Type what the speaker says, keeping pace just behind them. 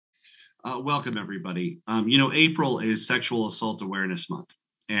Welcome, everybody. April is Sexual Assault Awareness Month,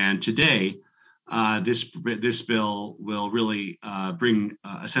 and today, this bill will really bring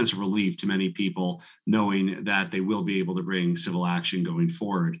a sense of relief to many people, knowing that they will be able to bring civil action going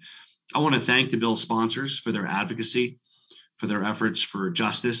forward. I want to thank the bill sponsors for their advocacy, for their efforts for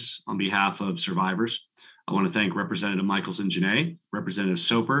justice on behalf of survivors. I want to thank Representative Michelson-Jeannet, Representative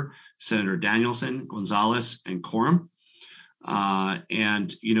Soper, Senator Danielson, Gonzalez, and Coram.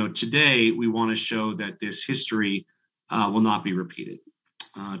 Today we want to show that this history will not be repeated.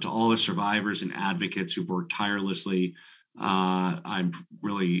 To all the survivors and advocates who've worked tirelessly, I'm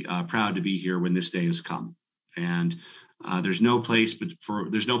really proud to be here when this day has come. And there's no place for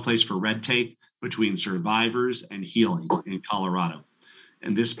red tape between survivors and healing in Colorado.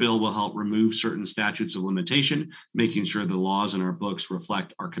 And this bill will help remove certain statutes of limitation, making sure the laws in our books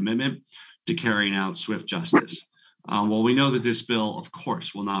reflect our commitment to carrying out swift justice. While we know that this bill, of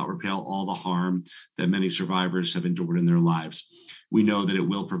course, will not repeal all the harm that many survivors have endured in their lives, we know that it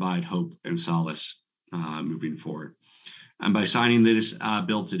will provide hope and solace moving forward. And by signing this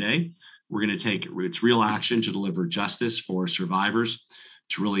bill today, we're going to take its real action to deliver justice for survivors,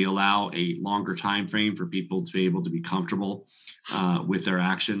 to really allow a longer time frame for people to be able to be comfortable with their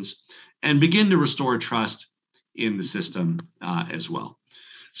actions and begin to restore trust in the system as well.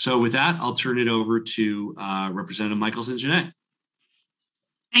 So with that, I'll turn it over to Representative Michelson-Jeannet.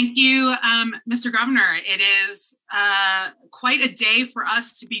 Thank you, Mr. Governor. It is quite a day for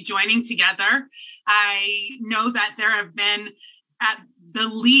us to be joining together. I know that there have been at the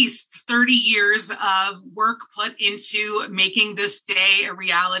least 30 years of work put into making this day a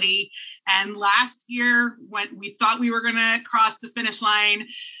reality. And last year, when we thought we were going to cross the finish line,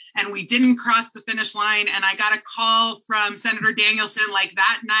 and we didn't cross the finish line. And I got a call from Senator Danielson like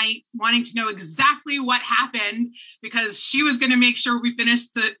that night, wanting to know exactly what happened, because she was going to make sure we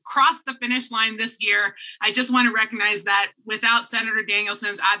cross the finish line this year. I just want to recognize that without Senator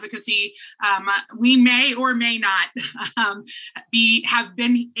Danielson's advocacy, we may or may not have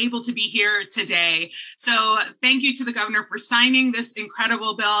been able to be here today. So thank you to the governor for signing this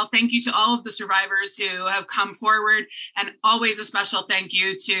incredible bill. Thank you to all of the survivors who have come forward, and always a special thank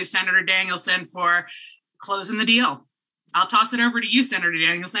you to Senator Danielson for closing the deal. I'll toss it over to you, Senator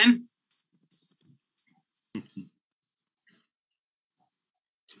Danielson.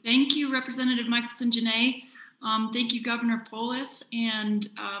 Thank you, Representative Michelson-Jeannet. Thank you, Governor Polis, and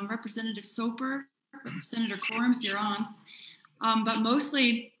Representative Soper, Senator Coram, if you're on. But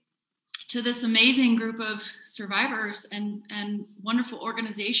mostly to this amazing group of survivors and wonderful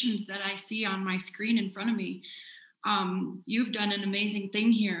organizations that I see on my screen in front of me. You've done an amazing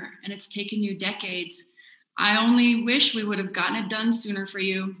thing here, and it's taken you decades. I only wish we would have gotten it done sooner for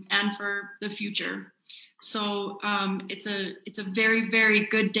you and for the future. So it's a very, very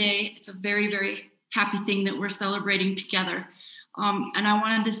good day. It's a very, very happy thing that we're celebrating together. And I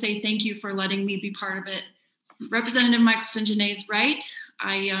wanted to say thank you for letting me be part of it. Representative Michelson-Jeannet is right.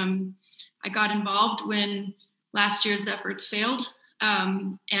 I got involved when last year's efforts failed.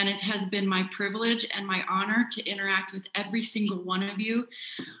 And it has been my privilege and my honor to interact with every single one of you.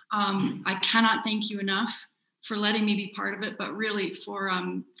 I cannot thank you enough for letting me be part of it, but really for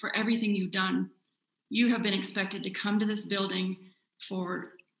everything you've done. You have been expected to come to this building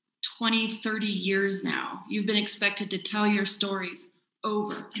for 20, 30 years now. You've been expected to tell your stories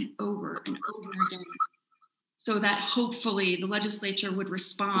over and over and over again, so that hopefully the legislature would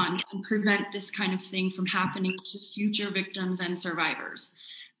respond and prevent this kind of thing from happening to future victims and survivors.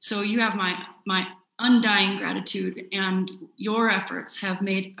 So you have my undying gratitude, and your efforts have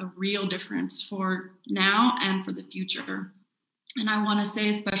made a real difference for now and for the future. And I want to say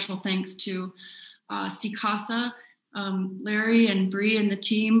a special thanks to CICASA, Larry and Bree and the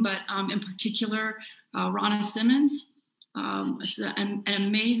team, but in particular, Ronna Simmons, an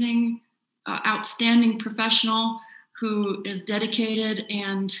amazing outstanding professional who is dedicated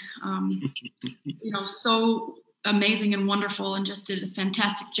and so amazing and wonderful, and just did a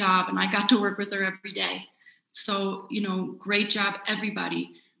fantastic job. And I got to work with her every day. So great job,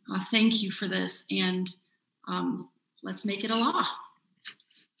 everybody. Thank you for this, and let's make it a law.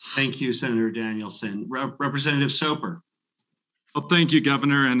 Thank you, Senator Danielson. Representative Soper. Well, thank you,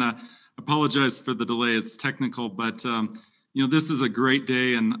 Governor, and apologize for the delay. It's technical, but this is a great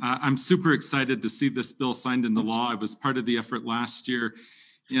day, and I'm super excited to see this bill signed into law. I was part of the effort last year,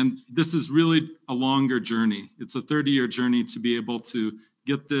 and this is really a longer journey. It's a 30-year journey to be able to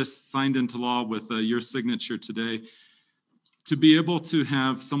get this signed into law with your signature today. To be able to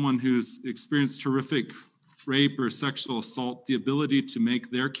have someone who's experienced horrific rape or sexual assault, the ability to make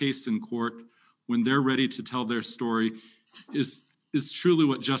their case in court when they're ready to tell their story is is truly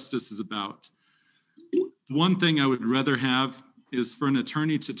what justice is about. One thing I would rather have is for an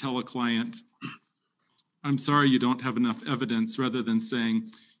attorney to tell a client, I'm sorry you don't have enough evidence, rather than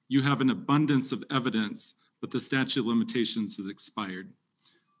saying, you have an abundance of evidence, but the statute of limitations has expired.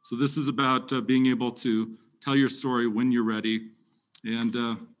 So this is about being able to tell your story when you're ready. And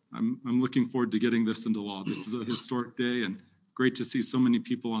I'm looking forward to getting this into law. This is a historic day, and great to see so many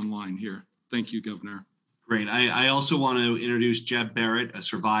people online here. Thank you, Governor. Great. I also want to introduce Jeb Barrett, a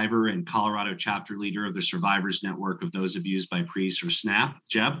survivor and Colorado chapter leader of the Survivors Network of Those Abused by Priests, or SNAP.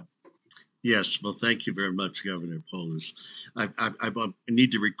 Jeb? Yes, well, thank you very much, Governor Polis. I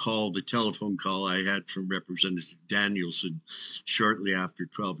need to recall the telephone call I had from Representative Danielson shortly after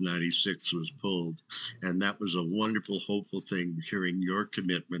 1296 was pulled. And that was a wonderful, hopeful thing, hearing your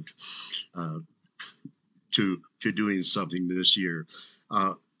commitment to doing something this year.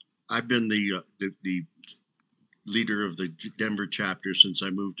 I've been the leader of the Denver chapter since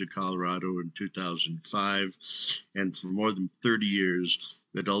I moved to Colorado in 2005. And for more than 30 years,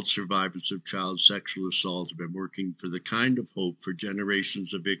 adult survivors of child sexual assault have been working for the kind of hope for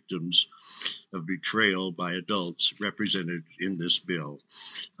generations of victims of betrayal by adults represented in this bill.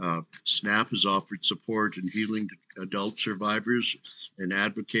 SNAP has offered support and healing to adult survivors and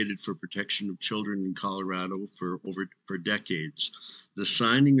advocated for protection of children in Colorado for decades. The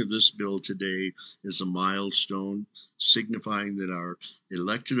signing of this bill today is a milestone, signifying that our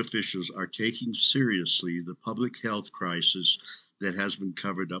elected officials are taking seriously the public health crisis that has been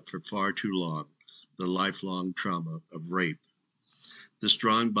covered up for far too long, the lifelong trauma of rape. The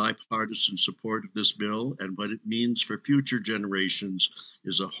strong bipartisan support of this bill and what it means for future generations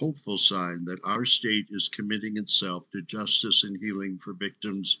is a hopeful sign that our state is committing itself to justice and healing for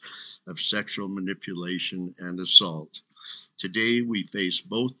victims of sexual manipulation and assault. Today, we face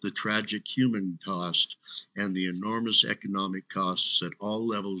both the tragic human cost and the enormous economic costs that all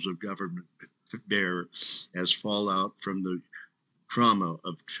levels of government bear as fallout from the trauma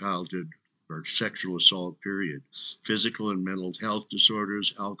of childhood or sexual assault, period. Physical and mental health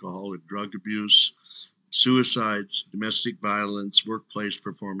disorders, alcohol and drug abuse, suicides, domestic violence, workplace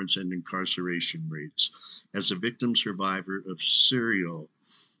performance, and incarceration rates. As a victim survivor of serial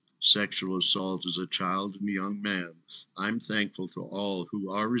sexual assault as a child and young man, I'm thankful to all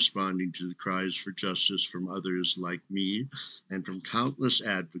who are responding to the cries for justice from others like me and from countless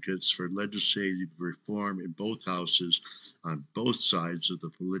advocates for legislative reform in both houses on both sides of the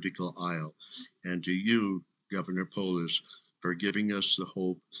political aisle. And to you, Governor Polis, for giving us the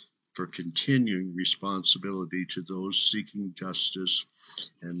hope for continuing responsibility to those seeking justice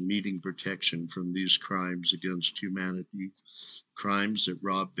and needing protection from these crimes against humanity, crimes that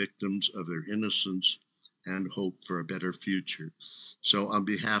rob victims of their innocence and hope for a better future. So on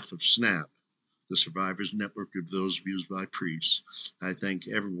behalf of SNAP, the Survivors Network of Those Abused by Priests, I thank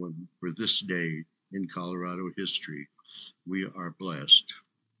everyone for this day in Colorado history. We are blessed.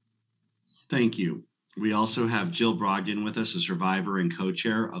 Thank you. We also have Jill Brogdon with us, a survivor and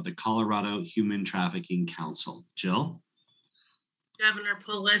co-chair of the Colorado Human Trafficking Council. Jill? Governor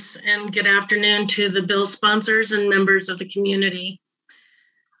Polis, and good afternoon to the bill sponsors and members of the community.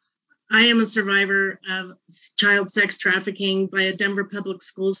 I am a survivor of child sex trafficking by a Denver public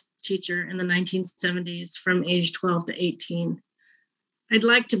schools teacher in the 1970s from age 12 to 18. I'd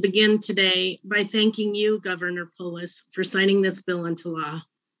like to begin today by thanking you, Governor Polis, for signing this bill into law.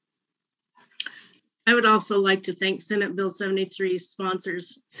 I would also like to thank Senate Bill 73's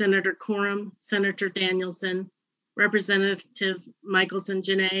sponsors, Senator Coram, Senator Danielson, Representative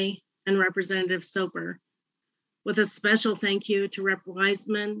Michelson-Janae, and Representative Soper, with a special thank you to Rep.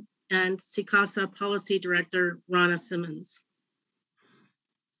 Wiseman and CICASA Policy Director Ronna Simmons.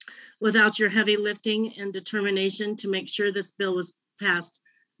 Without your heavy lifting and determination to make sure this bill was passed,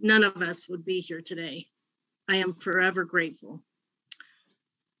 none of us would be here today. I am forever grateful.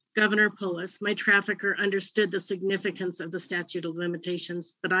 Governor Polis, my trafficker understood the significance of the statute of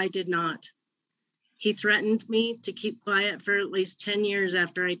limitations, but I did not. He threatened me to keep quiet for at least 10 years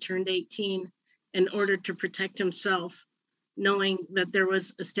after I turned 18 in order to protect himself, knowing that there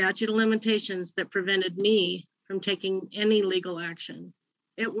was a statute of limitations that prevented me from taking any legal action.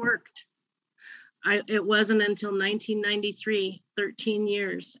 It worked. It wasn't until 1993, 13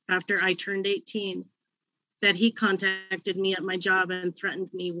 years after I turned 18, that he contacted me at my job and threatened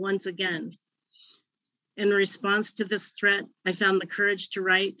me once again. In response to this threat, I found the courage to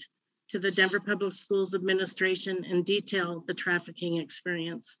write to the Denver Public Schools Administration and detail the trafficking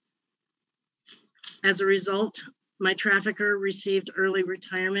experience. As a result, my trafficker received early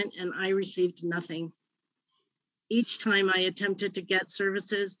retirement and I received nothing. Each time I attempted to get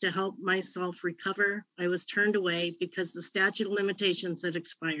services to help myself recover, I was turned away because the statute of limitations had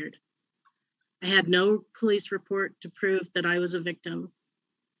expired. I had no police report to prove that I was a victim,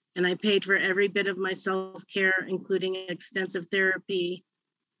 and I paid for every bit of my self-care, including extensive therapy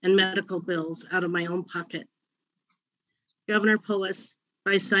and medical bills, out of my own pocket. Governor Polis,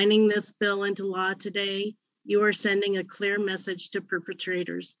 by signing this bill into law today, you are sending a clear message to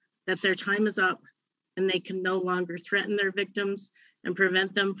perpetrators that their time is up and they can no longer threaten their victims and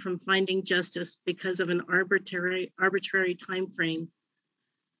prevent them from finding justice because of an arbitrary time frame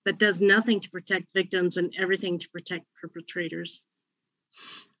that does nothing to protect victims and everything to protect perpetrators.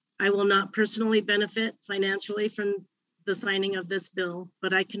 I will not personally benefit financially from the signing of this bill,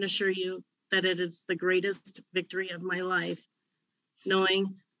 but I can assure you that it is the greatest victory of my life,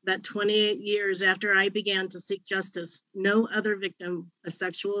 knowing that 28 years after I began to seek justice, no other victim of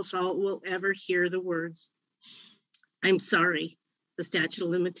sexual assault will ever hear the words, "I'm sorry, the statute of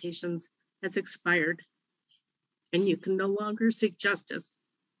limitations has expired and you can no longer seek justice."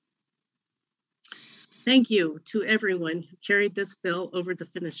 Thank you to everyone who carried this bill over the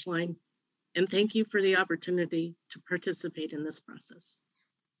finish line, and thank you for the opportunity to participate in this process.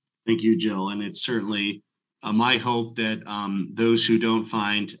 Thank you, Jill. And it's certainly my hope that those who don't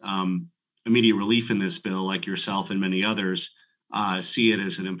find immediate relief in this bill, like yourself and many others, see it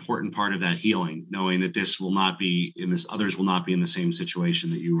as an important part of that healing, knowing that this will not be in this, others will not be in the same situation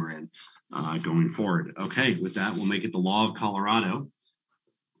that you were in going forward. Okay, with that, we'll make it the law of Colorado.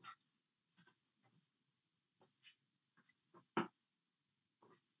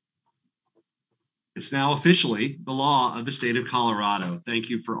 It's now officially the law of the state of Colorado.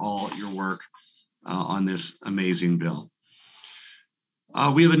 Thank you for all your work on this amazing bill.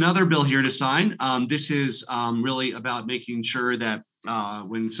 We have another bill here to sign. This is really about making sure that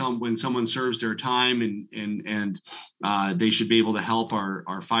when someone serves their time and they should be able to help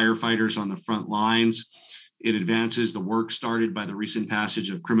our firefighters on the front lines. It advances the work started by the recent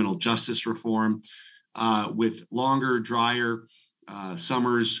passage of criminal justice reform. With longer, drier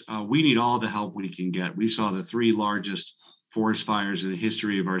summers, we need all the help we can get. We saw the 3 largest forest fires in the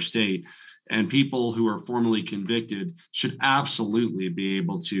history of our state, and people who are formally convicted should absolutely be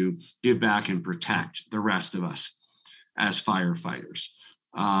able to give back and protect the rest of us as firefighters.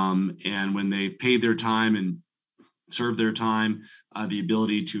 And when they've paid their time and served their time, the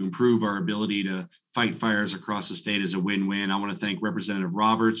ability to improve our ability to fight fires across the state is a win-win. I want to thank Representative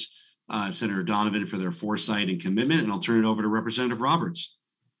Roberts, Senator Donovan for their foresight and commitment, and I'll turn it over to Representative Roberts.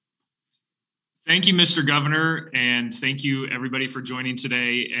 Thank you, Mr. Governor, and thank you everybody for joining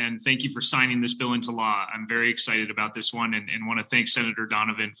today, and thank you for signing this bill into law. I'm very excited about this one and want to thank Senator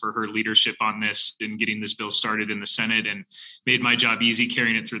Donovan for her leadership on this and getting this bill started in the Senate and made my job easy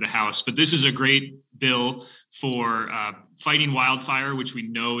carrying it through the House. But this is a great bill for fighting wildfire, which we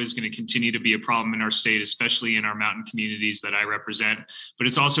know is going to continue to be a problem in our state, especially in our mountain communities that I represent. But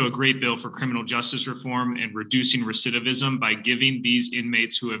it's also a great bill for criminal justice reform and reducing recidivism by giving these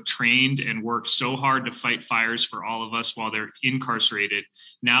inmates who have trained and worked so hard to fight fires for all of us while they're incarcerated.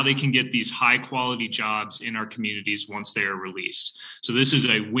 Now they can get these high quality jobs in our communities once they are released. So this is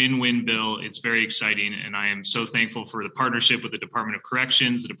a win-win bill. It's very exciting. And I am so thankful for the partnership with the Department of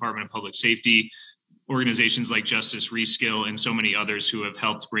Corrections, the Department of Public Safety, organizations like Justice Reskill, and so many others who have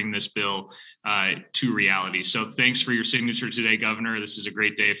helped bring this bill to reality. So thanks for your signature today, Governor. This is a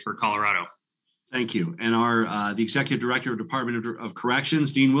great day for Colorado. Thank you. And the Executive Director of Department of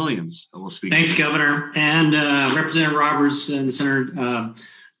Corrections, Dean Williams, will speak. Thanks, Governor. And Representative Roberts and Senator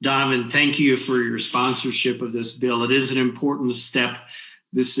Donovan, thank you for your sponsorship of this bill. It is an important step.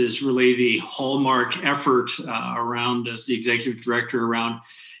 This is really the hallmark effort around, as the Executive Director, around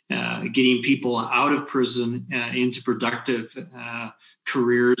getting people out of prison into productive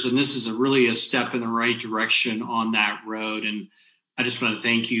careers. And this is really a step in the right direction on that road. And I just want to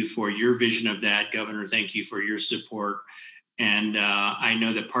thank you for your vision of that, Governor. Thank you for your support. And I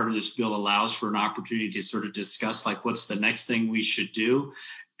know that part of this bill allows for an opportunity to sort of discuss like what's the next thing we should do.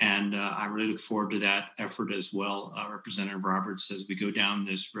 And I really look forward to that effort as well, Representative Roberts, as we go down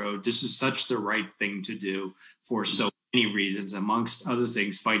this road. This is such the right thing to do for so many reasons, amongst other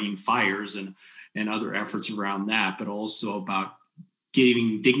things, fighting fires and other efforts around that, but also about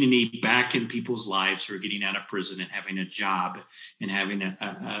giving dignity back in people's lives who are getting out of prison and having a job and having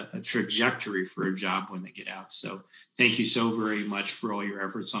a trajectory for a job when they get out. So thank you so very much for all your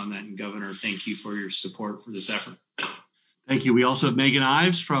efforts on that. And Governor, thank you for your support for this effort. Thank you. We also have Megan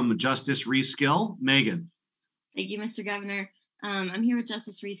Ives from Justice Reskill. Megan. Thank you, Mr. Governor. I'm here with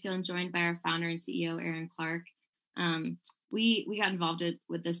Justice Reskill and joined by our founder and CEO, Aaron Clark. We got involved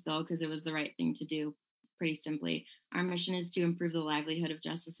with this bill because it was the right thing to do. pretty simply. Our mission is to improve the livelihood of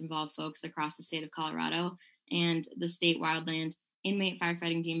justice-involved folks across the state of Colorado, and the state wildland inmate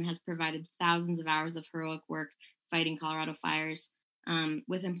firefighting team has provided thousands of hours of heroic work fighting Colorado fires.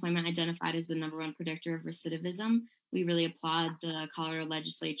 With employment identified as the #1 predictor of recidivism, we really applaud the Colorado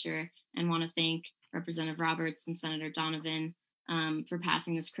legislature and want to thank Representative Roberts and Senator Donovan for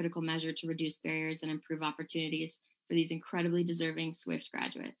passing this critical measure to reduce barriers and improve opportunities for these incredibly deserving SWIFT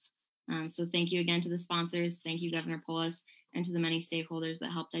graduates. So thank you again to the sponsors. Thank you, Governor Polis, and to the many stakeholders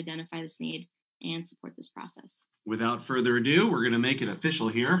that helped identify this need and support this process. Without further ado, we're going to make it official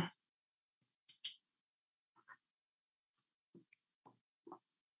here.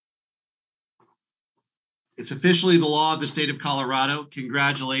 It's officially the law of the state of Colorado.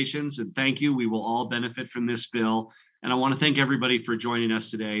 Congratulations and thank you. We will all benefit from this bill. And I want to thank everybody for joining us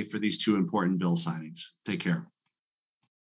today for these 2 important bill signings. Take care.